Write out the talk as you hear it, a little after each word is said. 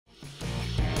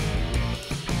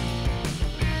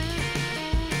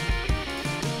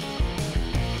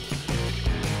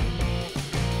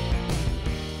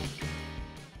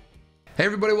Hey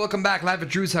everybody, welcome back live at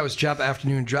Drew's House Joppa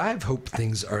Afternoon Drive. Hope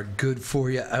things are good for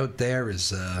you out there.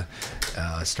 Is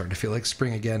starting to feel like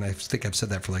spring again. I think I've said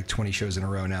that for like 20 shows in a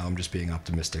row now. I'm just being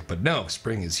optimistic, but no,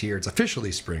 spring is here. It's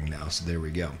officially spring now, so there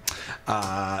we go.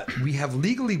 We have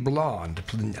Legally Blonde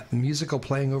musical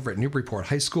playing over at Newburyport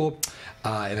High School,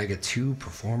 and I got two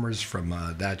performers from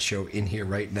that show in here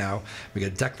right now. We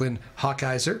got Declan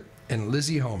Hochheiser and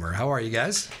Lizzy Homer. How are you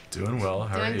guys? Doing well.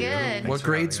 How are you? Doing good. What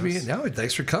grades we in? No,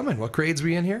 thanks for coming. What grades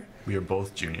we in here? We are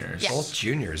both juniors. Yes. Both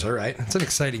juniors. All right. It's an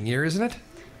exciting year, isn't it?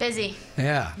 Busy.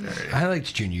 Yeah. Very. I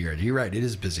liked junior year. You're right. It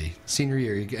is busy. Senior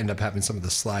year, you end up having some of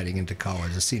the sliding into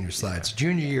college, the senior slides.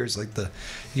 Junior year is like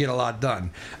you get a lot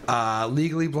done.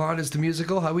 Legally Blonde is the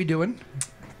musical. How we doing?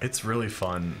 It's really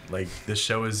fun. Like this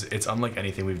show it's unlike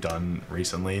anything we've done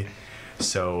recently.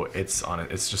 So it's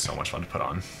just so much fun to put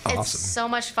on. Awesome. It's so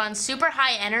much fun. Super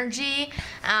high energy.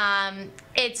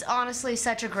 It's honestly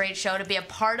such a great show to be a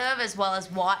part of as well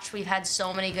as watch. We've had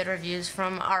so many good reviews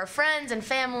from our friends and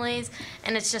families,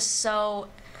 and it's just so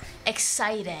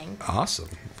exciting. Awesome.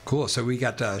 Cool. So we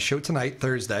got a show tonight,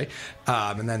 Thursday,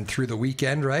 and then through the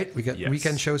weekend, right? We got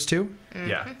weekend shows too?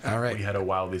 Yeah. All right. We had a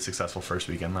wildly successful first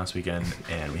weekend last weekend,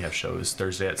 and we have shows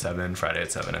Thursday at 7, Friday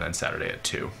at 7, and then Saturday at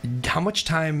 2. How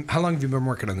long have you been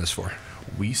working on this for?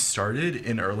 We started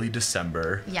in early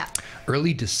December. Yeah.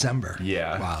 Early December.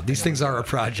 Yeah. Wow. These things are a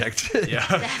project. Yeah.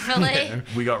 Definitely.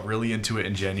 We got really into it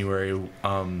in January.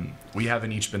 We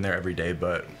haven't each been there every day,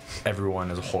 but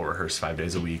everyone as a whole rehearsed 5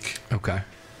 days a week. Okay.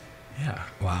 Yeah.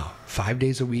 Wow. 5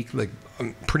 days a week, like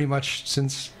pretty much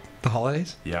since the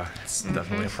holidays? Yeah, it's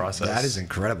definitely a process. That is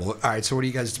incredible. All right, so what do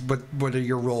you guys, what are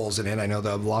your roles in it? I know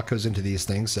a lot goes into these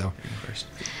things, so.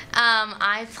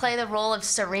 I play the role of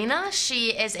Serena. She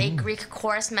is a Greek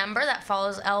chorus member that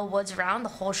follows Elle Woods around the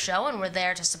whole show, and we're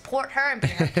there to support her and be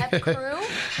her pep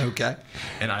crew. Okay.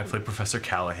 And I play Professor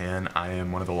Callahan. I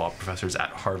am one of the law professors at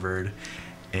Harvard.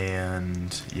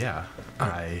 And yeah,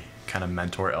 I kind of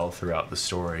mentor Elle throughout the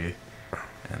story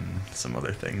and some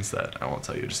other things that I won't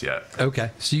tell you just yet.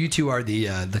 Okay. So you two are the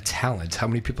talent. How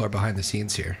many people are behind the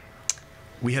scenes here?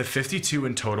 We have 52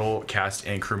 in total cast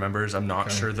and crew members. I'm not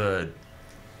sure the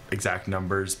exact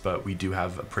numbers, but we do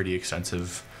have a pretty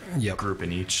extensive group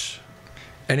in each.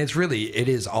 And it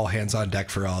is all hands on deck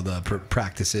for all the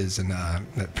practices and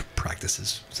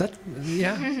practices. Is that,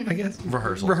 I guess?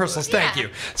 Rehearsals, thank you.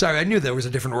 Sorry, I knew there was a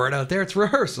different word out there. It's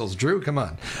rehearsals, Drew, come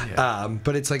on. Yeah.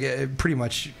 But it's like pretty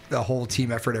much a whole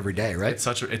team effort every day, right?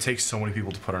 It takes so many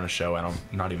people to put on a show, and I'm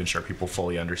not even sure people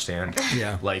fully understand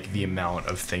like the amount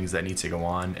of things that need to go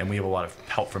on. And we have a lot of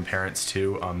help from parents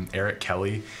too. Eric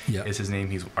Kelly is his name.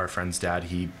 He's our friend's dad.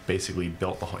 He basically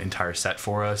built the whole entire set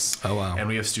for us. Oh, wow. And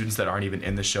we have students that aren't even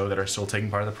in the show that are still taking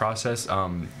part of the process.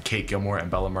 Kate Gilmore and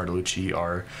Bella Martolucci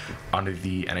are on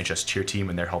the NHS cheer team,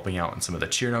 and they're helping out in some of the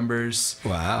cheer numbers.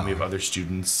 Wow. And we have other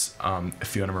students,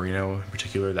 Fiona Marino in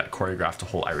particular, that choreographed a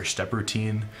whole Irish step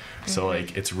routine. So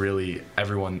like it's really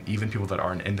everyone, even people that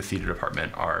aren't in the theater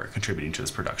department, are contributing to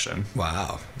this production.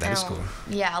 Wow, that is cool.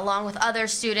 Yeah, along with other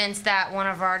students that one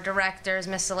of our directors,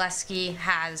 Miss Zaleski,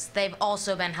 has. They've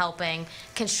also been helping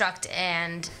construct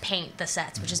and paint the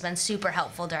sets, which has been super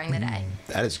helpful during the day.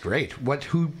 That is great.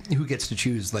 Who gets to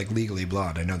choose like Legally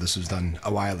Blonde? I know this was done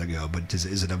a while ago, but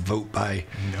is it a vote by?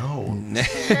 No.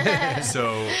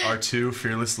 So our two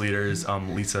fearless leaders,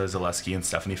 Lisa Zaleski and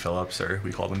Stephanie Phillips, or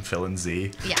we call them Phil and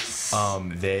Z. Yes.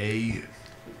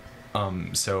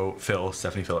 So Phil,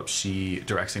 Stephanie Phillips, she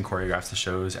directs and choreographs the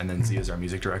shows, and then Z is our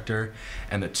music director.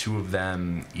 And the two of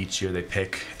them, each year they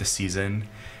pick the season,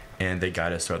 and they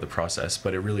guide us throughout the process.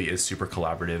 But it really is super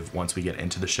collaborative once we get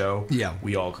into the show. Yeah.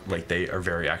 We all, they're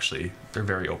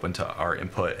very open to our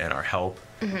input and our help.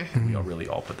 And we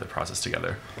all put the process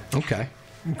together. Okay.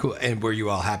 Cool. And were you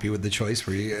all happy with the choice?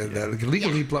 Were you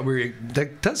Legally Blonde?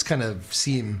 That does kind of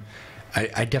seem.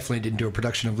 I definitely didn't do a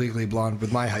production of Legally Blonde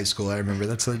with my high school. I remember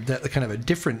that's kind of a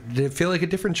different. Did it feel like a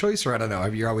different choice, or I don't know?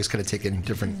 You're always kind of taking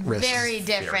different risks. Very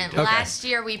different. Okay. Last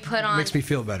year we put on. Makes me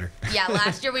feel better. Yeah,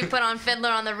 last year we put on Fiddler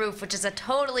on the Roof, which is a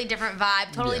totally different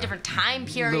vibe, totally different time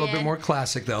period. A little bit more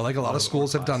classic though. Like a lot of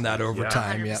schools have done that over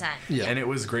time. 100%. Yeah. And it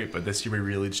was great, but this year we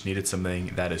really just needed something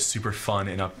that is super fun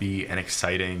and upbeat and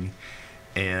exciting,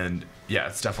 and. Yeah,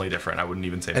 it's definitely different. I wouldn't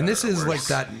even say. And this is like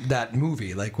that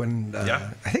movie, like when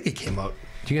I think it came out.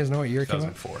 Do you guys know what year it came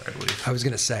out? 2004, I believe. I was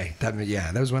gonna say that. Yeah,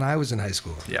 that was when I was in high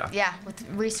school. Yeah. Yeah, with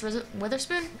Reese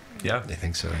Witherspoon. Yeah, I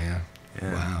think so. Yeah.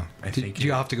 Wow. Do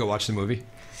you all have to go watch the movie?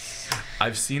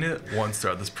 I've seen it once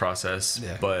throughout this process,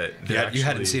 but you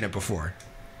hadn't seen it before.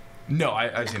 No,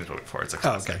 I've seen it before. It's a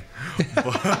classic. Oh,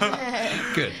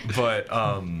 okay. Good. But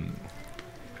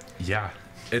yeah.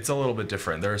 It's a little bit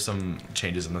different. There are some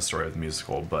changes in the story of the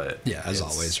musical, but yeah, as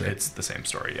always, right? It's the same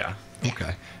story, yeah.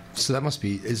 Okay. So that must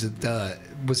be,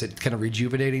 was it kind of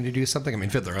rejuvenating to do something? I mean,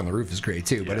 Fiddler on the Roof is great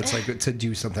too, but it's like to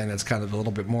do something that's kind of a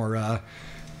little bit more, I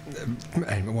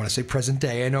don't want to say present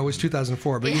day. I know it was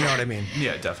 2004, but you know what I mean.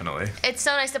 Yeah, definitely. It's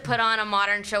so nice to put on a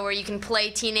modern show where you can play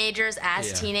teenagers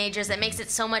as teenagers. It makes it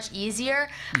so much easier,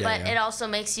 but it also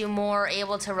makes you more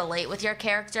able to relate with your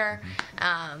character.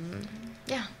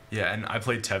 Yeah. Yeah, and I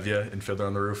played Tevye in Fiddler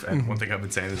on the Roof, and one thing I've been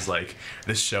saying is, like,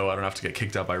 this show, I don't have to get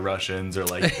kicked out by Russians or,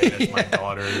 like, banish my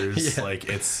daughters. Like,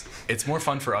 it's more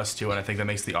fun for us, too, and I think that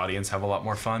makes the audience have a lot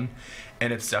more fun.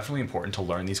 And it's definitely important to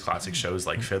learn these classic shows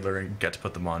like Fiddler and get to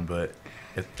put them on, but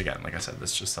again, like I said,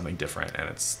 it's just something different, and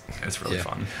it's really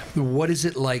fun. What is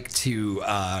it like to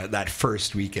that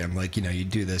first weekend? Like, you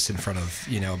do this in front of,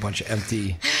 a bunch of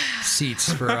empty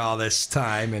seats for all this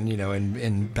time, and,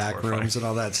 in back rooms and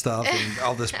all that stuff, and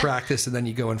all this practice, and then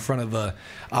you go in front of a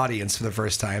audience for the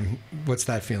first time. What's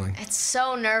that feeling? It's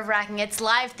so nerve-wracking. It's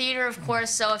live theater, of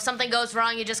course, so if something goes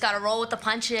wrong, you just got to roll with the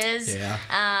punches. Yeah.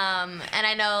 And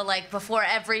I know, like, before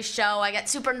every show, I get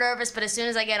super nervous, but as soon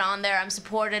as I get on there, I'm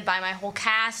supported by my whole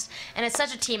cast, and it's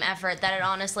such a team effort that it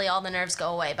honestly, all the nerves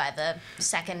go away by the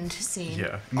second scene.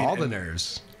 Yeah. All the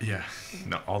nerves. Yeah,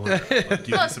 no, all of it. Like,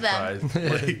 you'd be surprised.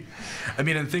 Like, I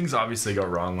mean, and things obviously go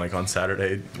wrong. Like on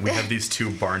Saturday, we have these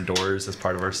 2 barn doors as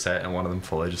part of our set, and one of them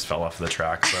fully just fell off the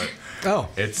track. But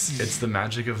it's the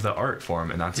magic of the art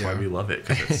form, and that's why we love it,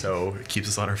 because it keeps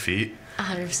us on our feet.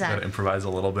 100%. Gotta improvise a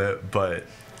little bit,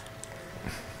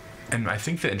 and I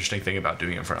think the interesting thing about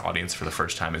doing it in front of an audience for the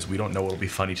first time is we don't know what will be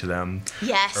funny to them, or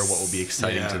what will be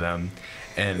exciting to them.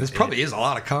 And this probably is a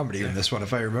lot of comedy in this one,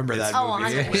 if I remember that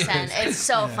movie. 100%. It's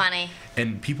so funny.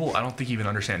 And people, I don't think, even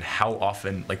understand how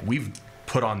often, like, we've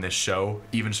put on this show,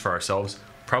 even just for ourselves,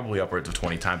 probably upwards of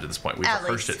 20 times at this point. We've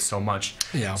rehearsed it so much.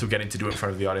 Yeah. So getting to do it in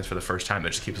front of the audience for the first time, that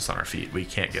just keeps us on our feet. We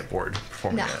can't get bored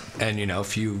performing it. And, a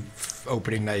few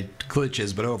opening night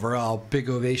glitches, but overall, big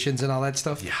ovations and all that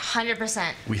stuff? Yeah.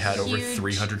 100%. We had over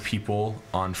 300 people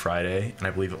on Friday, and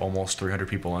I believe almost 300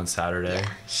 people on Saturday. Yeah.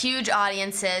 Huge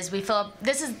audiences. We fill up.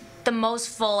 This is the most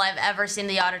full I've ever seen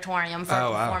the auditorium for a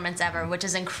performance ever, which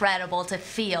is incredible to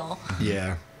feel.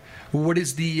 Yeah. What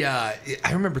is the, I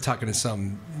remember talking to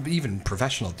some even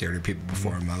professional theater people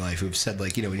before in my life who've said,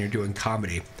 like, when you're doing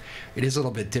comedy, it is a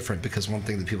little bit different, because one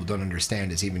thing that people don't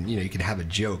understand is even, you can have a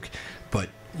joke, but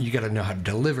you got to know how to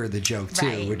deliver the joke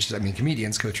too, which, I mean,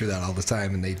 comedians go through that all the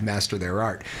time and they master their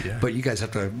art. Yeah. But you guys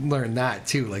have to learn that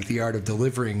too, like the art of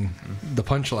delivering the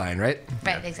punchline, right?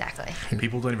 Right, exactly.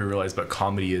 People don't even realize, but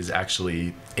comedy is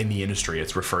actually, in the industry,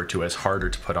 it's referred to as harder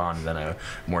to put on than a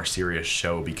more serious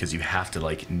show, because you have to,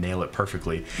 like, nail it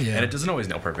perfectly. Yeah. And it doesn't always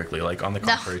nail perfectly. Like, on the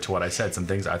contrary to what I said, some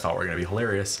things I thought were going to be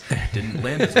hilarious didn't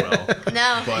land as well.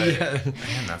 No. But,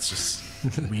 man, that's just...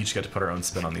 we each get to put our own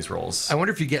spin on these roles. I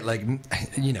wonder if you get, like,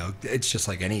 it's just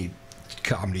like any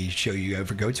comedy show you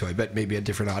ever go to. I bet maybe a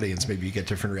different audience, maybe you get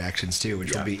different reactions too,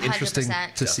 which will be interesting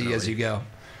 100%. to see as you go.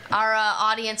 Our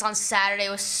audience on Saturday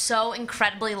was so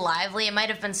incredibly lively. It might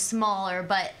have been smaller,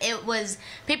 but it was,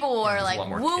 people were like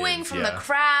wooing from the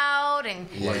crowd and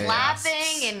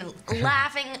clapping and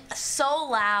laughing so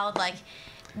loud. Like,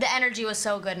 the energy was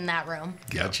so good in that room.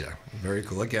 Gotcha. Very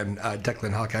cool. Again,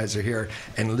 Declan Hochheiser here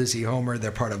and Lizzy Homer. They're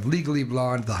part of Legally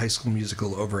Blonde, the high school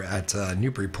musical over at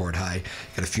Newburyport High.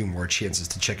 Got a few more chances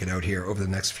to check it out here over the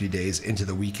next few days into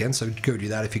the weekend. So go do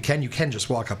that if you can. You can just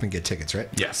walk up and get tickets, right?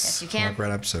 Yes, you can. Walk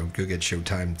right up. So go get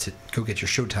Showtime. Go get your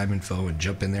Showtime info and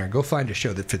jump in there and go find a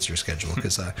show that fits your schedule,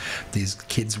 because these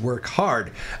kids work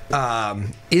hard.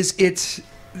 Is it?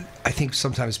 I think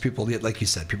sometimes people, like you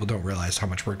said, people don't realize how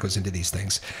much work goes into these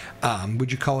things.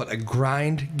 Would you call it a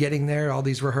grind getting there, all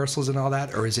these rehearsals and all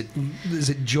that, or is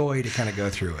it joy to kind of go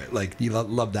through it? Like, you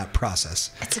love that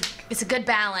process? It's a good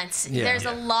balance. Yeah. There's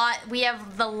a lot. We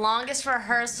have the longest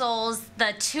rehearsals,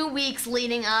 the 2 weeks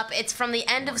leading up. It's from the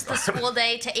end of the school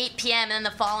day to 8 p.m. and then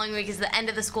the following week is the end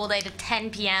of the school day to 10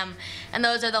 p.m. And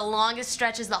those are the longest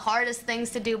stretches, the hardest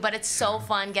things to do, but it's so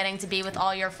fun getting to be with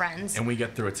all your friends. And we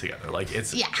get through it together. Like,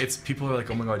 it's people are like,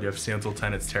 oh my god, you have to stay until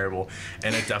 10, it's terrible.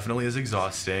 And it definitely is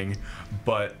exhausting,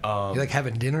 but you like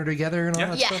having dinner together and all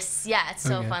that stuff? Yes, yeah, it's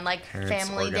so fun. Like, parents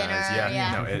family organize.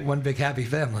 dinner. No, one big happy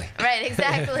family. Right,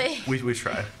 exactly. we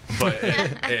try, but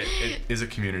it is a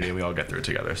community, and we all get through it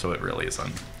together, so it really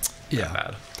isn't that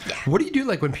bad. Yeah. What do you do,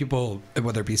 like, when people,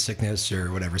 whether it be sickness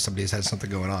or whatever, somebody has something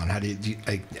going on? How do you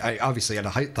I obviously at the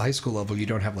high school level, you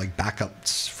don't have, like,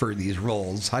 backups for these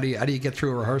roles. How do you get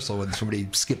through a rehearsal when somebody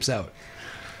skips out?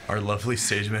 our lovely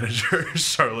stage manager,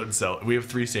 Charlotte Zell. We have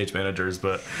 3 stage managers,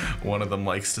 but one of them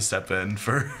likes to step in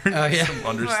for some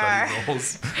understudy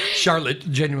roles. Charlotte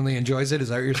genuinely enjoys it. Is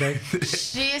that what you're saying?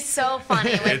 She's so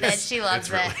funny with it. She loves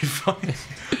it. It's really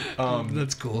fun.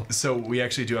 That's cool. So we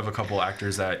actually do have a couple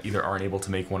actors that either aren't able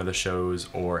to make one of the shows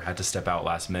or had to step out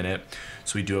last minute.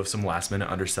 So we do have some last minute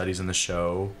understudies in the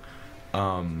show.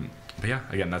 But yeah,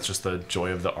 again, that's just the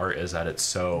joy of the art, is that it's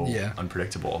so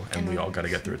unpredictable, and we all got to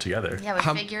get through it together. Yeah, we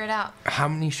figure it out. How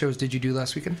many shows did you do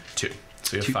last weekend? 2.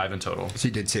 So we have 5 in total. So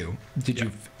you did 2. Did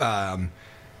you?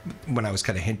 When I was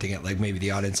kind of hinting at like maybe the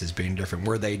audiences being different,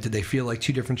 did they feel like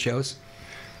 2 different shows,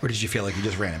 or did you feel like you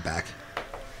just ran it back?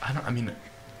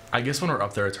 I guess when we're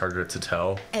up there, it's harder to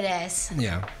tell. It is.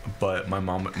 Yeah. But my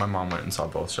mom went and saw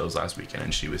both shows last weekend,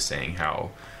 and she was saying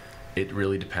how it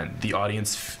really depends. The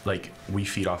audience, like, we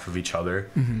feed off of each other,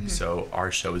 so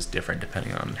our show is different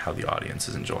depending on how the audience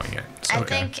is enjoying it. So. I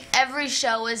think every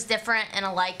show is different and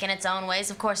alike in its own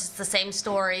ways. Of course, it's the same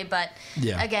story, but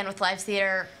again, with live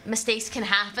theater, mistakes can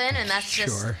happen, and that's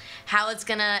just how it's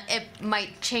gonna. It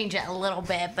might change it a little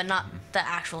bit, but not the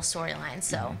actual storyline.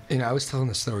 So, I was telling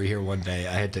the story here one day.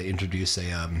 I had to introduce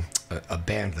a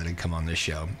band that had come on this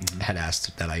show. Had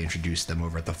asked that I introduce them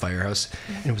over at the Firehouse,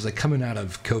 and it was like coming out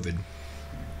of COVID.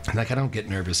 Like, I don't get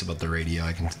nervous about the radio.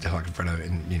 I can talk in front of,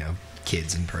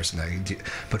 kids in person.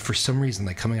 But for some reason,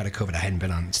 like, coming out of COVID, I hadn't been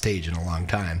on stage in a long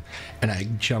time, and I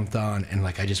jumped on, and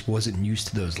like, I just wasn't used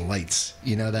to those lights,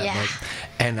 and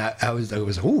I was,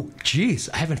 oh, geez,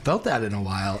 I haven't felt that in a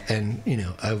while, and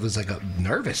I was like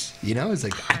nervous, it's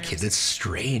like, that's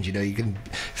strange, you can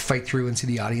fight through and see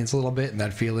the audience a little bit, and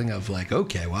that feeling of like,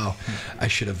 okay, wow, I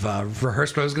should have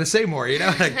rehearsed what I was going to say more,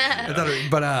 I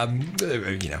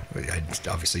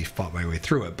obviously fought my way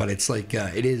through it, but it's like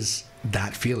it is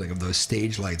that feeling of those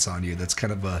stage lights on you. That's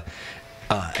kind of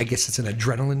I guess it's an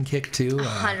adrenaline kick too.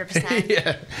 100%.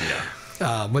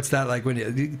 Yeah. What's that like when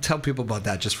you tell people about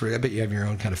that? I bet you have your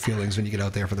own kind of feelings when you get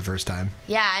out there for the first time.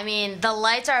 Yeah, the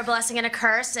lights are a blessing and a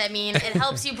curse. It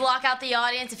helps you block out the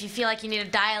audience if you feel like you need to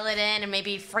dial it in and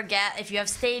maybe forget if you have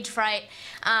stage fright.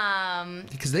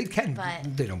 Because they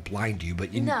don't blind you,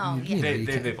 but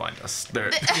they blind us.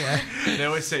 They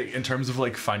always say in terms of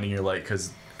like finding your light,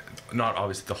 because not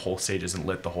obviously the whole stage isn't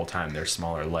lit the whole time. There's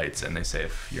smaller lights, and they say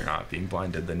if you're not being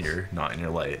blinded, then you're not in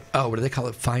your light. Oh, what do they call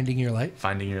it? Finding your light?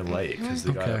 Finding your light, because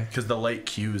the light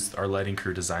cues, our lighting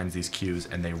crew designs these cues,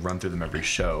 and they run through them every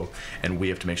show, and we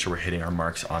have to make sure we're hitting our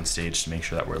marks on stage to make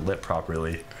sure that we're lit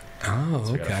properly. Oh,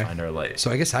 so we okay. gotta find our light.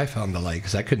 So I guess I found the light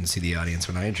because I couldn't see the audience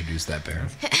when I introduced that band.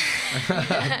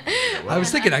 I was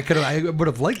thinking I would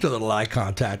have liked a little eye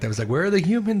contact. I was like, where are the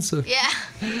humans? Yeah.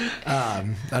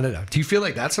 I don't know. Do you feel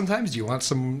like that sometimes? Do you want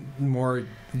some more?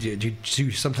 Do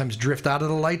you sometimes drift out of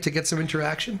the light to get some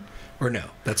interaction? Or no?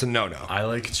 That's a no-no.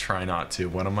 I try not to.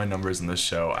 One of my numbers in this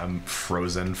show, I'm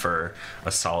frozen for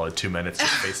a solid 2 minutes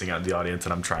just facing out the audience,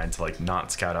 and I'm trying to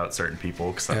not scout out certain people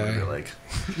because I'm going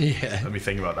to be let me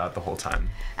think about that the whole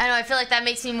time. I know. I feel like that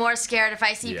makes me more scared if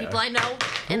I see people I know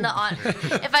in the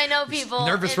if I know people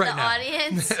nervous in right the now.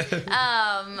 audience.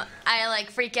 I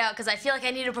freak out because I feel like I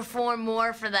need to perform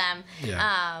more for them.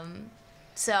 Yeah.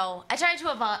 So I try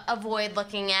to avoid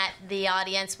looking at the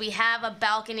audience. We have a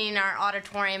balcony in our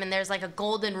auditorium, and there's like a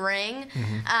golden ring,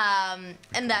 and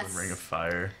that's Golden Ring of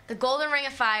Fire. The Golden Ring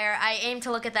of Fire. I aim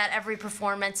to look at that every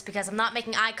performance because I'm not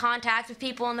making eye contact with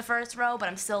people in the first row, but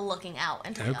I'm still looking out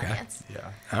into the audience. Yeah.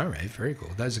 All right, very cool.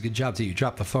 That was a good job too. You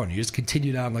dropped the phone. You just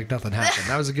continued on like nothing happened.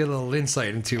 That was a good little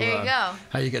insight into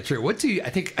how you get through. I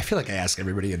feel like I ask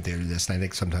everybody in theater this, and I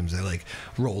think sometimes they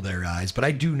roll their eyes, but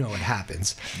I do know it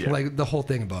happens. Yeah. Like the whole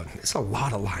thing about it's a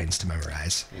lot of lines to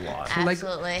memorize. A lot.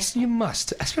 Absolutely. You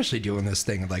must, especially doing this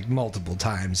thing multiple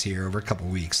times here over a couple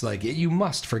weeks. You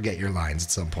must forget your lines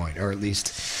at some point, or at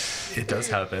least it does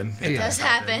happen. It does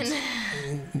happen.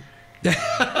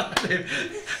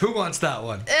 Who wants that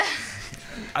one?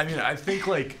 I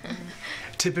think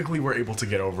typically we're able to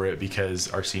get over it because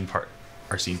our scene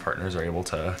partners are able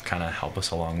to kind of help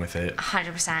us along with it.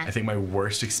 100%. I think my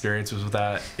worst experience with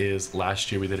that is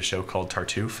last year we did a show called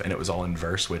Tartuffe, and it was all in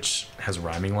verse, which has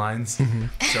rhyming lines.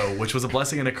 Which was a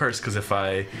blessing and a curse, because if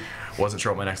I wasn't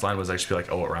sure what my next line was, I'd just be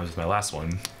like, oh, it rhymes with my last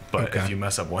one. But if you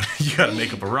mess up one, you gotta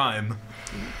make up a rhyme.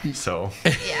 So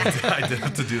I did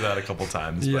have to do that a couple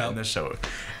times. But in this show,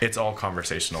 it's all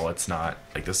conversational. It's not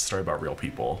this is a story about real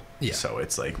people. Yeah. So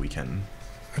it's we can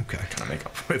kind of make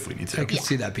up if we need to. I can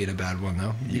see that being a bad one,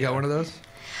 though. You got one of those?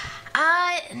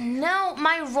 No.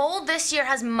 My role this year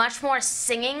has much more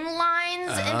singing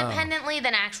lines independently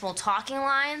than actual talking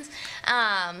lines.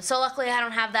 So luckily I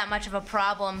don't have that much of a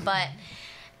problem, but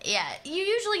Yeah, you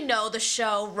usually know the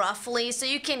show roughly, so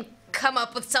you can come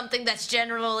up with something that's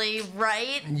generally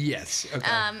right. Yes. Okay.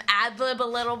 Ad-lib a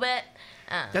little bit.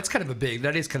 That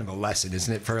is kind of a lesson,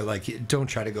 isn't it? For like, don't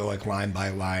try to go like line by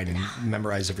line and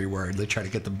memorize every word. They try to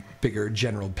get the bigger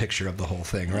general picture of the whole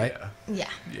thing, right? Yeah.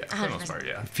 Yeah, for the most part,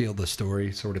 yeah. Feel the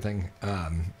story sort of thing.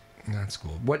 That's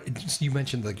cool. What you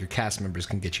mentioned, like your cast members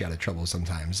can get you out of trouble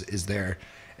sometimes. Is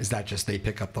that just they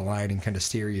pick up the line and kind of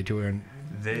steer you to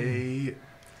it?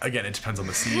 Again, it depends on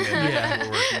the scene and who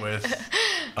we're working with.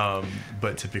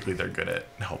 But typically they're good at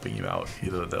helping you out.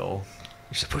 Either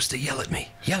you're supposed to yell at me.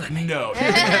 Yell at me. No,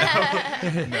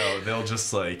 they'll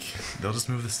just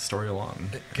move the story along.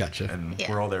 Gotcha. And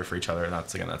we're all there for each other, and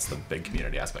that's the big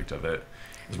community aspect of it.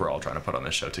 Is we're all trying to put on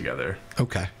this show together.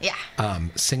 Okay. Yeah.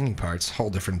 Singing parts, whole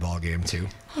different ball game too.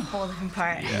 Whole different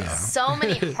part. Yeah. So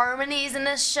many harmonies in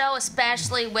this show,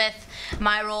 especially with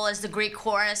my role as the Greek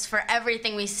chorus. For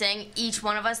everything we sing, each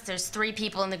one of us, there's 3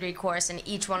 people in the Greek chorus, and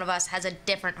each one of us has a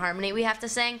different harmony we have to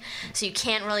sing. So you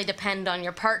can't really depend on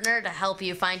your partner to help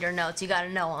you find your notes. You got to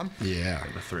know them. Yeah.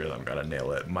 And the 3 of them got to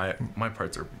nail it. My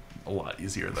parts are a lot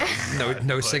easier though.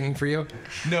 No singing for you?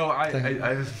 No,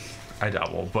 I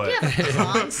dabble, but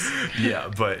yeah,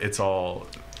 but it's all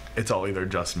either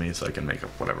just me, so I can make up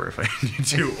whatever if I need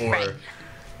to, or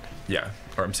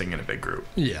or I'm singing in a big group.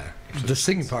 Yeah, the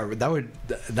singing part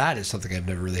that is something I've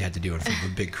never really had to do in front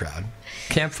of a big crowd.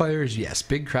 Campfires, yes.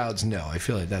 Big crowds, no. I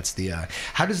feel like that's the.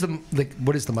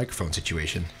 What is the microphone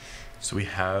situation? So we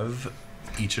have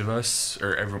each of us,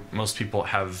 or most people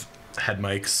have head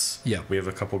mics. Yeah, we have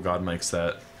a couple God mics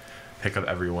that pick up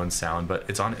everyone's sound, but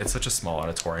it's such a small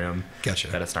auditorium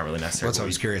that it's not really necessary. Well, I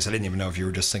was curious. I didn't even know if you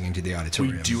were just singing to the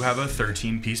auditorium. We do have a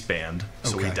 13-piece band,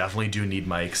 so we definitely do need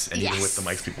mics, and even with the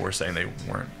mics, people were saying they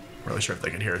weren't really sure if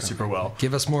they could hear us super well.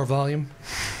 Give us more volume.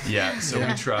 Yeah, so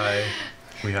we try.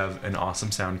 We have an awesome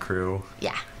sound crew.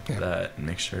 Yeah. That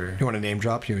makes sure. You want to name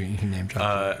drop? You can name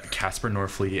drop. Casper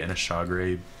Norfleet and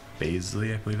Ashagre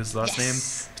Baisley, I believe is the last name.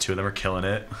 2 of them are killing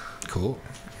it. Cool.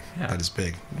 Yeah. That is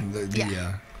big.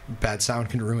 Bad sound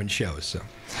can ruin shows, so.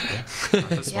 Not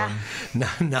this one.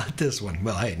 Not this one.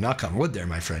 Well, hey, knock on wood there,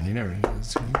 my friend. You never.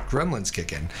 Gremlins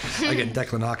kick in. Again,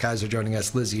 Declan Hochheiser joining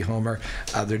us, Lizzy Homer.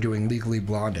 They're doing Legally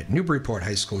Blonde at Newburyport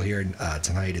High School here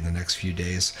tonight in the next few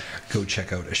days. Go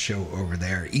check out a show over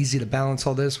there. Easy to balance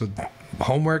all this with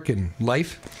homework and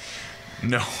life?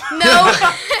 No.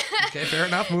 Okay, fair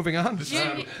enough. Moving on.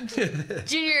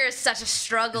 Junior is such a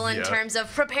struggle in terms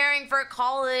of preparing for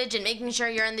college and making sure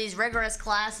you're in these rigorous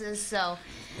classes. So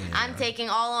I'm taking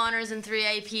all honors and 3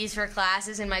 APs for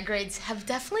classes, and my grades have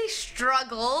definitely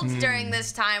struggled during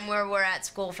this time where we're at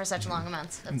school for such long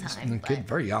amounts of time. Good,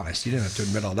 very honest. You didn't have to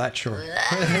admit all that, sure.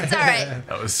 It's all right.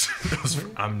 That was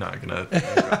I'm not gonna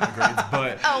drop my grades,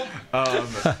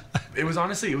 but it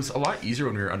was a lot easier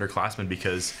when we were underclassmen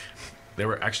because they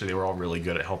were all really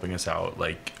good at helping us out,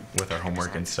 like with our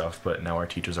homework and stuff. But now our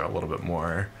teachers are a little bit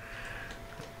more.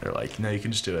 They're like, no, you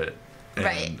can just do it. And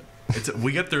right.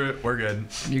 We get through it. We're good.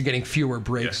 You're getting fewer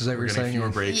breaks, is that what you're saying? Fewer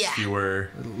breaks,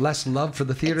 less love for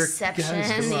the theater.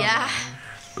 Exceptions, yeah.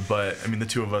 But I mean, the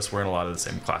 2 of us were in a lot of the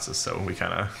same classes, so we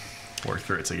kind of worked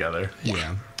through it together.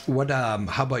 Yeah. What?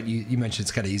 How about you? You mentioned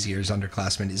it's kind of easier as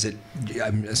underclassmen. Is it?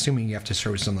 I'm assuming you have to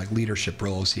show some like leadership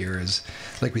roles here. As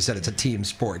like we said, it's a team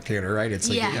sport theater, right? It's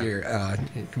like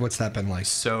what's that been like?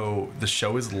 So the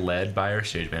show is led by our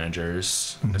stage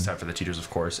managers, except for the teachers,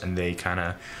 of course, and they kind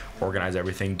of organize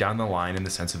everything down the line in the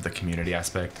sense of the community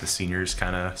aspect. The seniors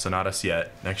kind of, so not us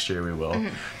yet. Next year we will.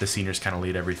 The seniors kind of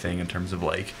lead everything in terms of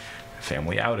like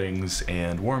family outings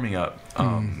and warming up.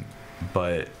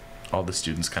 But all the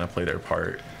students kind of play their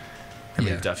part. And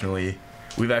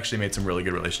we've actually made some really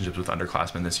good relationships with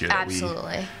underclassmen this year.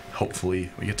 Absolutely. That hopefully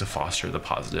we get to foster the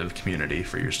positive community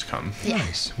for years to come. Yeah.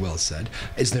 Nice. Well said.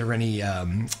 Is there any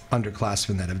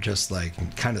underclassmen that have just like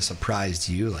kind of surprised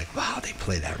you? Like, wow, they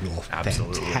play that role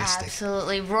fantastic.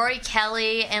 Absolutely. Rory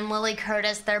Kelly and Lily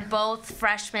Curtis, they're both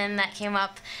freshmen that came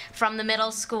up from the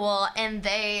middle school, and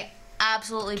they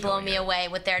absolutely blow me away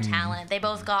with their talent. They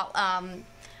both got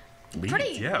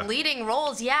leading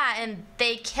roles, and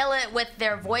they kill it with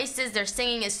their voices. Their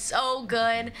singing is so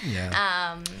good.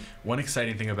 One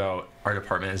exciting thing about our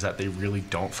department is that they really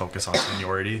don't focus on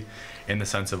seniority in the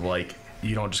sense of like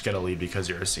you don't just get a lead because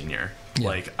you're a senior.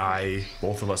 Like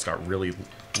both of us got really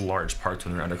large parts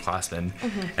when we were underclassmen,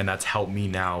 and that's helped me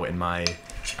now in my,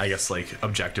 I guess, like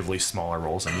objectively smaller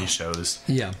roles in these shows.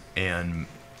 And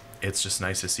it's just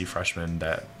nice to see freshmen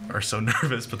that are so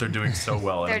nervous, but they're doing so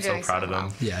well, and I'm so proud of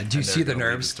them. Yeah, do you see the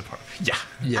nerves? Yeah.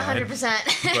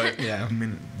 100%. But I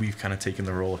mean, we've kind of taken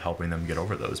the role of helping them get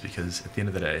over those because at the end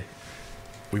of the day,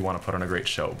 we want to put on a great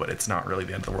show, but it's not really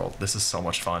the end of the world. This is so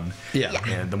much fun. Yeah.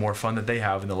 And the more fun that they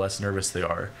have and the less nervous they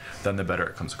are, then the better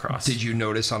it comes across. Did you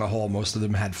notice on a whole most of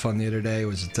them had fun the other day?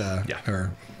 Was it yeah.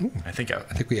 Or I think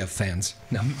we have fans.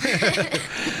 No.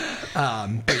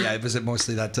 But yeah, was it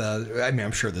mostly that I mean,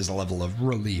 I'm sure there's a level of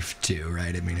relief too,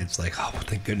 right? I mean, it's like, oh,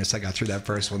 thank goodness I got through that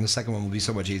first one. The second one will be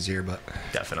so much easier, but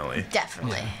definitely. Yeah.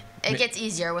 It gets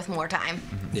easier with more time.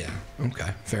 Yeah. Okay.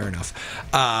 Fair enough.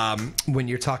 When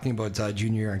you're talking about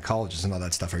junior year in colleges and all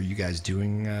that stuff, are you guys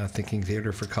doing thinking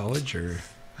theater for college or?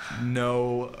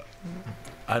 No,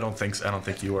 I don't think so. I don't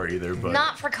think you are either. But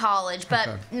not for college,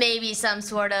 but maybe some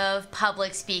sort of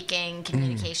public speaking,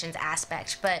 communications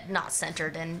aspect, but not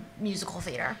centered in musical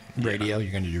theater. Radio?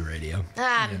 You're going to do radio?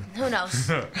 Who knows?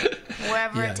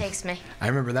 Wherever it takes me. I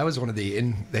remember that was one of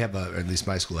they have at least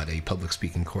my school had a public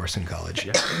speaking course in college.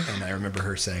 Yeah. And I remember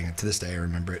her saying, to this day I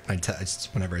remember it,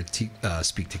 whenever I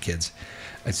speak to kids,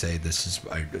 I'd say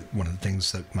one of the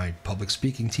things that my public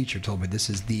speaking teacher told me, this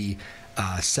is the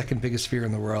second biggest fear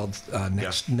in the world,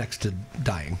 next to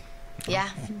dying. Yeah.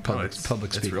 Public speaking.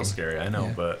 It's real scary, I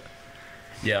know, but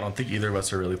yeah, I don't think either of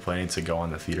us are really planning to go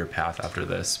on the theater path after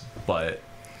this, but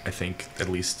I think at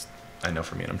least, I know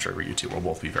for me, and I'm sure for you too, we'll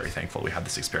both be very thankful we had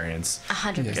this experience.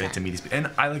 100%. Getting to meet these people.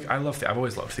 And I've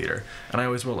always loved theater, and I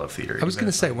always will love theater. I was going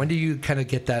to say, when do you kind of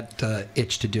get that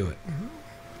itch to do it?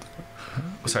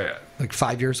 Sorry. Like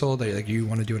 5 years old? Like you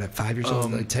want to do it at 5 years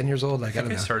old? Like 10 years old? Like, I don't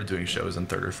know. I started doing shows in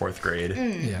 3rd or 4th grade.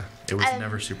 Yeah. It was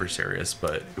never super serious,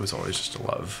 but it was always just a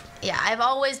love. Yeah, I've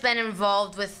always been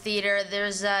involved with theater.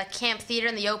 There's a camp theater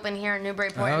in the open here in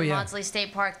Newburyport in Maudsley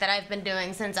State Park that I've been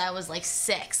doing since I was like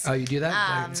 6. Oh, you do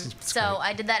that? So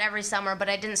I did that every summer, but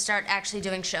I didn't start actually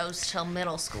doing shows till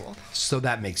middle school. So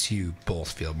that makes you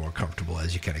both feel more comfortable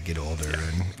as you kind of get older.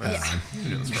 And you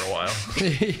did this for a while.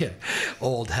 Yeah.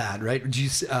 Old hat, right?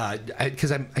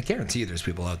 Because I guarantee you there's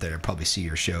people out there that probably see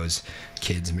your shows,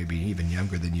 kids maybe even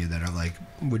younger than you, that are like,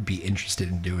 would be interested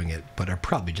in doing it, but are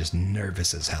probably just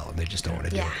nervous as hell and they just don't want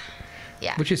to do it.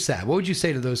 Yeah. Which is sad. What would you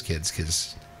say to those kids?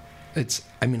 Because it's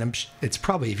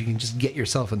probably, if you can just get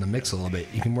yourself in the mix a little bit,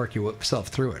 you can work yourself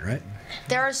through it, right?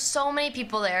 There are so many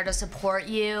people there to support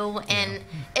you, and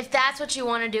if that's what you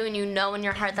want to do and you know in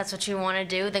your heart that's what you want to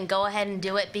do, then go ahead and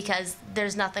do it, because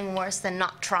there's nothing worse than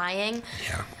not trying.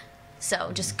 Yeah.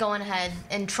 So just going ahead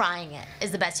and trying it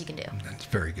is the best you can do. That's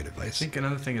very good advice. I think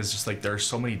another thing is just like there are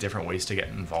so many different ways to get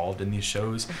involved in these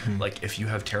shows. Like if you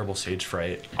have terrible stage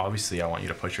fright, obviously I want you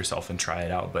to push yourself and try it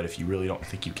out. But if you really don't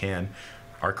think you can,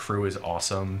 our crew is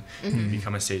awesome. You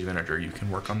become a stage manager. You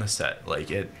can work on the set.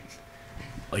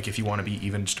 Like if you want to be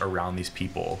even just around these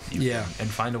people, you can, and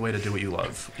find a way to do what you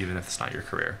love, even if it's not your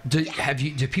career. Do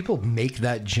people make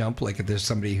that jump? Like if there's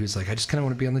somebody who's like, I just kind of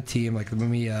want to be on the team. Like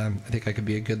me, I think I could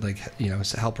be a good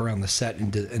help around the set,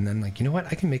 and then like, you know what,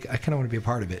 I kind of want to be a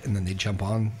part of it, and then they jump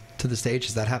on to the stage.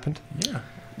 Has that happened? Yeah.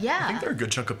 I think there are a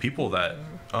good chunk of people that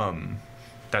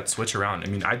that switch around. I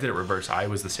mean, I did it reverse. I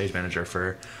was the stage manager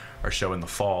for our show in the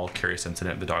fall, Curious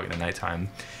Incident, The Dog in the Nighttime.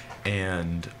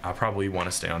 And I probably want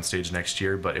to stay on stage next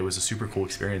year, but it was a super cool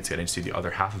experience getting to see the other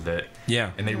half of it.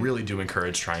 Yeah. And they really do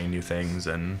encourage trying new things.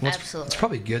 And absolutely. It's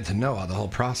probably good to know how the whole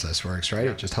process works, right?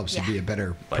 Yeah. It just helps you be a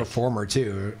better performer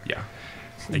too. Yeah.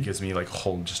 It gives me like a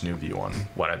whole just new view on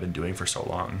what I've been doing for so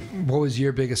long. What was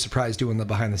your biggest surprise doing the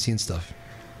behind the scenes stuff?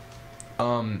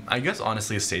 I guess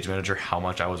honestly, as stage manager, how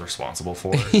much I was responsible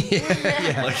for.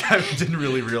 Like I didn't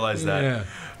really realize that. Yeah.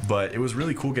 But it was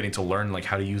really cool getting to learn like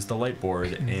how to use the light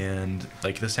board and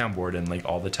like the soundboard and like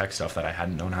all the tech stuff that I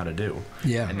hadn't known how to do.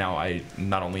 Yeah. And now I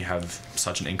not only have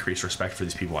such an increased respect for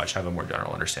these people, I just have a more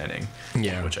general understanding.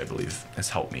 Yeah. Which I believe has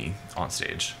helped me on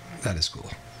stage. That is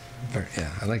cool. Yeah,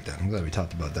 I like that. I'm glad we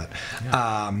talked about that.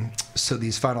 Yeah. So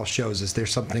these final shows, is there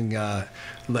something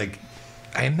like,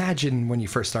 I imagine when you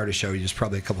first start a show, there's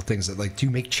probably a couple things that, like, do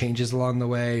you make changes along the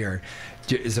way, or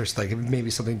is there like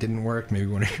maybe something didn't work, maybe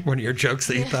one of your jokes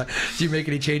that you thought, do you make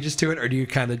any changes to it, or do you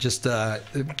kind of just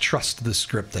trust the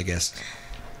script, I guess?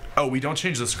 Oh, we don't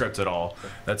change the script at all.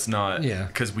 That's not,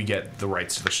 because we get the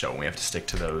rights to the show and we have to stick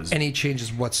to those. Any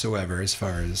changes whatsoever as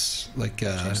far as like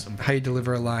how you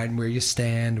deliver a line, where you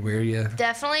stand, where you...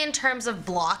 Definitely in terms of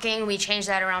blocking, we change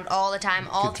that around all the time.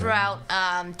 All throughout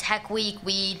Tech Week,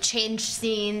 we change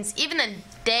scenes. Even the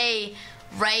day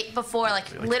right before,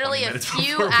 like literally a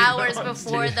few hours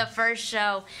before the first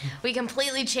show, we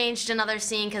completely changed another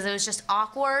scene because it was just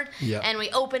awkward. And we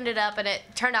opened it up and it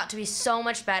turned out to be so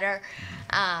much better.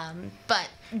 But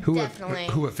Definitely.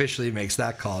 Who officially makes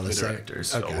that call? The director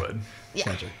still would. Yeah.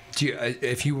 Gotcha. Do you,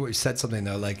 if you said something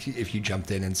though, like if you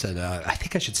jumped in and said, "I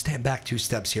think I should stand back 2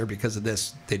 steps here because of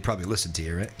this," they'd probably listen to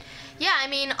you, right? Yeah, I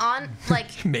mean,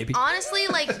 Maybe. honestly,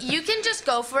 like, you can just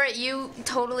go for it. You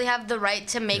totally have the right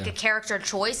to make a character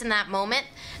choice in that moment.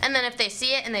 And then if they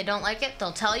see it and they don't like it,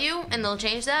 they'll tell you and they'll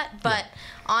change that. But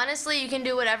honestly, you can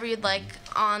do whatever you'd like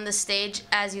on the stage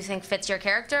as you think fits your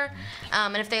character.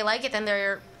 And if they like it, then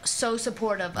they're so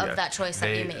supportive of that choice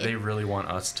that you made. They really want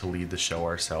us to lead the show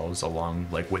ourselves along,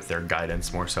 like, with their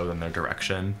guidance more so than their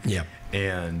direction. Yeah.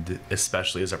 And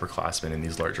especially as upperclassmen in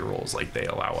these larger roles, like, they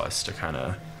allow us to kind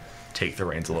of take the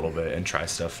reins a little bit and try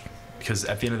stuff, because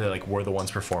at the end of the day, like, we're the ones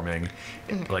performing,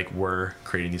 like, we're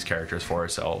creating these characters for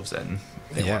ourselves, and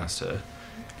they want us to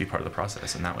be part of the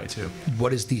process in that way too.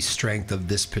 What is the strength of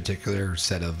this particular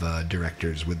set of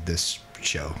directors with this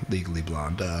show, Legally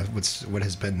Blonde? What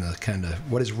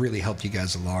has really helped you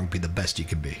guys along be the best you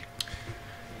can be?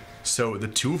 So the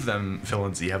two of them, Phil and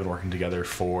Lizzy, have been working together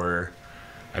for,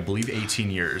 I believe, 18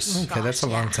 years. Okay, that's a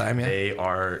long time. Yeah. They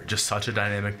are just such a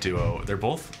dynamic duo. They're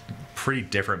both pretty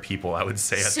different people, I would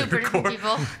say, at Super their core. different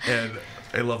people. And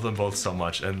I love them both so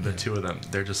much. And the two of them,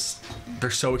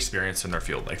 they're so experienced in their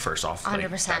field. Like, first off,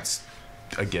 100%. That's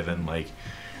a given. Like,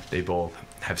 they both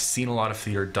have seen a lot of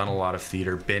theater, done a lot of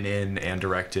theater, been in and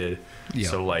directed. Yeah.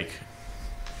 So, like,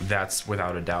 that's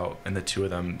without a doubt. And the two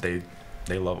of them, they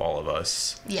love all of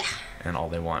us. Yeah. And all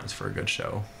they want is for a good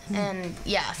show. And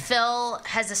yeah, Phil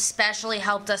has especially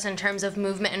helped us in terms of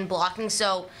movement and blocking.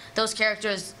 So those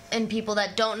characters and people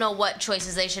that don't know what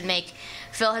choices they should make,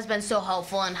 Phil has been so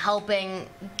helpful in helping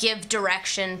give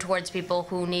direction towards people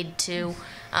who need to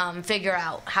figure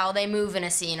out how they move in a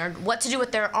scene or what to do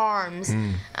with their arms.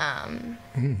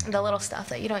 The little stuff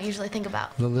that you don't usually think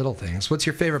about. The little things. What's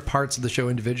your favorite parts of the show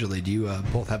individually? Do you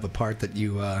both have a part that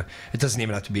you, it doesn't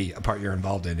even have to be a part you're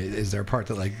involved in. Is there a part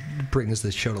that, like, brings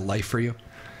the show to life for you?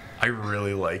 I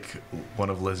really like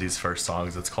one of Lizzy's first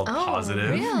songs. It's called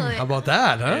Positive. Really? How about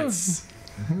that, huh? It's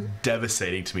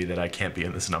devastating to me that I can't be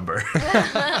in this number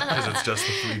because it's just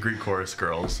the 3 Greek chorus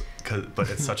girls.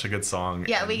 But it's such a good song.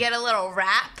 Yeah, we get a little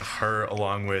rap. Her,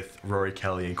 along with Rory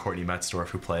Kelly and Courtney Metzdorf,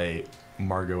 who play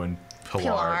Margot and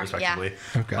Pilar respectively.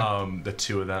 Yeah. Okay.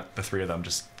 The 3 of them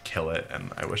just kill it,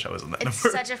 and I wish I was in that number.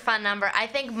 It's such a fun number. I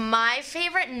think my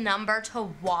favorite number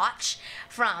to watch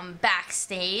from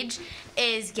backstage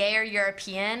is Gay or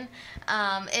European.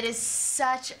 It is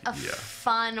such a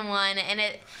fun one, and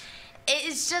it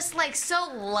is just, like,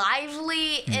 so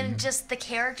lively, and just the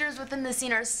characters within the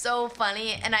scene are so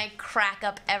funny, and I crack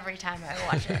up every time I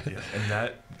watch it. Yeah, and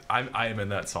that I am in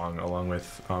that song along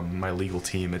with my legal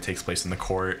team. It takes place in the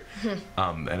court,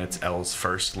 and it's Elle's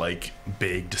first, like,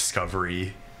 big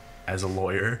discovery as a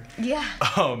lawyer. Yeah.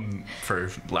 For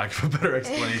lack of a better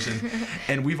explanation.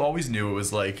 And we've always knew it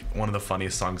was, like, one of the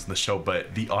funniest songs in the show,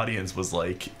 but the audience was,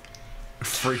 like,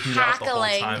 freaking out the whole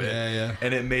time. Yeah.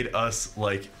 And it made us,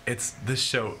 like, this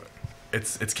show,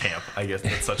 it's camp, I guess.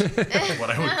 That's such what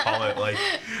I would call it. Like,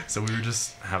 so we were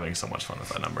just having so much fun with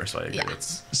that number. So I agree. Yeah.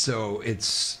 So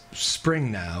it's spring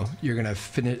now. You're gonna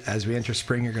finish as we enter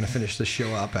spring. You're gonna finish the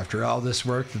show up after all this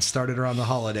work that started around the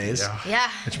holidays. Yeah.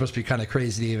 Which must be kind of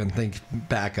crazy to even think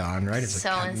back on, right? It's so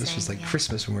like, insane. This was like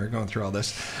Christmas when we were going through all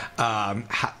this.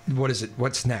 What is it?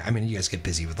 What's next? I mean, you guys get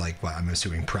busy with, like, I'm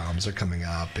assuming proms are coming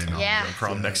up and all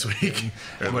prom next week.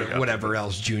 whatever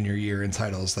else, junior year and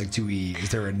titles. Like, is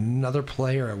there another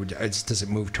play, or does it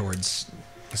move towards?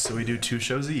 So we do 2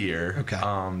 shows a year. Okay.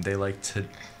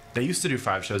 They used to do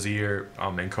 5 shows a year.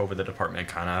 In COVID, the department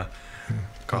kind of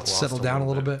got settled down a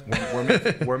little bit.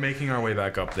 We're making our way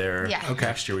back up there. Yeah. Okay.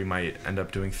 Next year we might end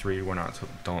up doing 3. We're not.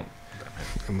 Don't.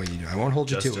 I won't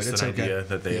hold you to it. Just It's an okay. idea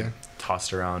that they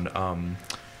tossed around.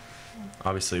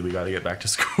 Obviously, we got to get back to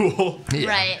school.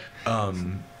 Right.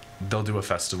 They'll do a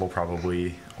festival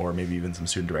probably, or maybe even some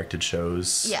student-directed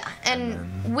shows. Yeah,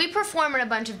 and we perform in a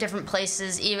bunch of different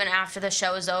places even after the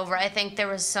show is over. I think there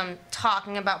was some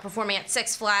talking about performing at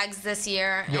Six Flags this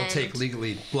year. You'll take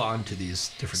Legally Blonde to these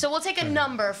different... So we'll take a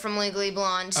number from Legally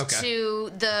Blonde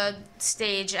to the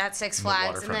stage at Six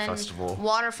Flags. And then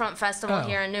Waterfront Festival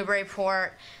here in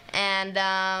Newburyport.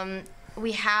 And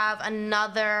we have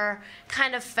another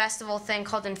kind of festival thing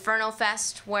called Inferno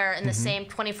Fest, where in the same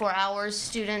 24 hours,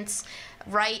 students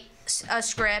write a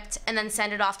script and then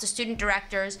send it off to student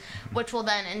directors, which will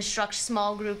then instruct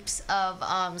small groups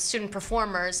of student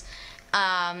performers,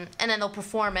 and then they'll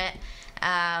perform it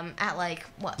at like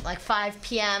 5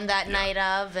 p.m. that night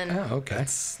of. And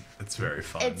it's It's very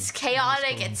fun. It's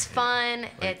chaotic. It's fun.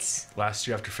 It's last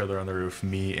year after Fiddler on the Roof,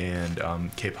 me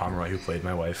and Kate Pomeroy, who played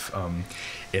my wife,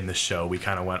 in the show, we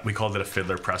called it a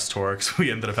Fiddler press tour because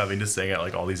we ended up having to sing at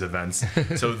like all these events.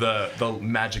 So the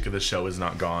magic of the show is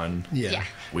not gone. Yeah.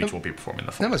 We won't be performing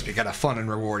the fall. That must be kind of fun and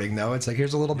rewarding, though. It's like,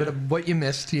 here's a little bit of what you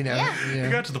missed, you know. Yeah.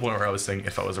 It got to the point where I was saying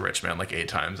 "If I Was a Rich Man" like 8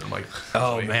 times, and I'm like,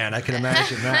 oh man, I can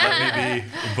imagine that. Maybe,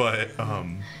 but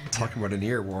talking about an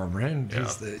earworm, right?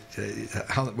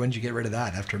 Yeah. When did you get rid of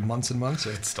that? After months and months?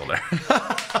 Or? It's still there.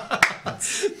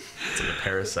 It's like a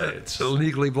parasite. It's just...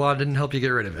 Legally Blonde didn't help you get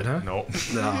rid of it, huh? Nope.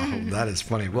 No, that is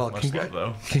funny. Well, love,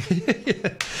 though.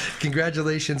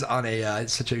 Congratulations on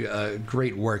such a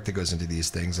great work that goes into these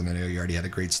things, and I know you already had a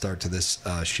great start to this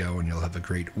show, and you'll have a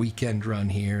great weekend run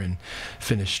here and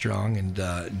finish strong. And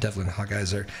Declan,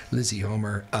 Hochheiser, Lizzy,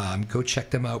 Homer, go check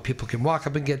them out. People can walk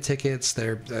up and get tickets.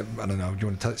 They're I don't know. Do you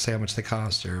want to say how much they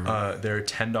cost? Or they're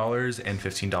 $10 and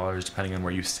 $15 depending on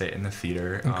where you sit in the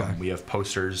theater. Okay. We have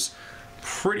posters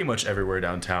pretty much everywhere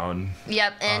downtown.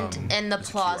 Yep, and in the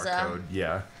plaza.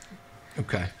 Yeah.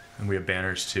 Okay. And we have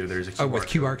banners too. There's a QR with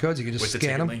QR codes, you can just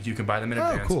scan them. Link, you can buy them in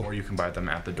advance, or you can buy them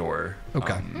at the door.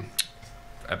 Okay.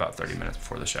 About 30 minutes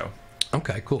before the show.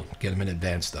 Okay, cool. Get them in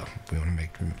advance, though. We want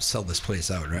to sell this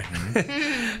place out, right?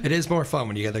 It is more fun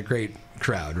when you get a great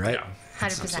crowd, right? Yeah.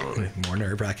 100%. Absolutely. More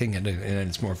nerve-wracking, and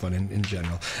it's more fun in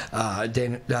general.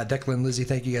 Declan, Lizzy,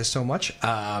 thank you guys so much.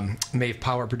 Maeve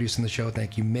Power producing the show.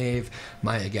 Thank you, Maeve.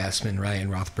 Maya Gassman, Ryan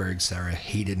Rothberg, Sarah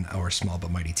Hayden, our small but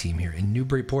mighty team here in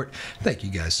Newburyport. Thank you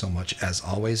guys so much, as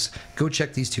always. Go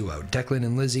check these two out. Declan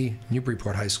and Lizzy,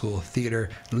 Newburyport High School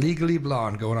Theater, Legally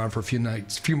Blonde, going on for a few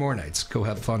more nights. Go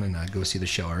have fun and go see the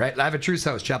show, all right? Live at Drew's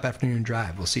house, Joppa Afternoon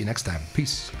Drive. We'll see you next time.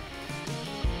 Peace.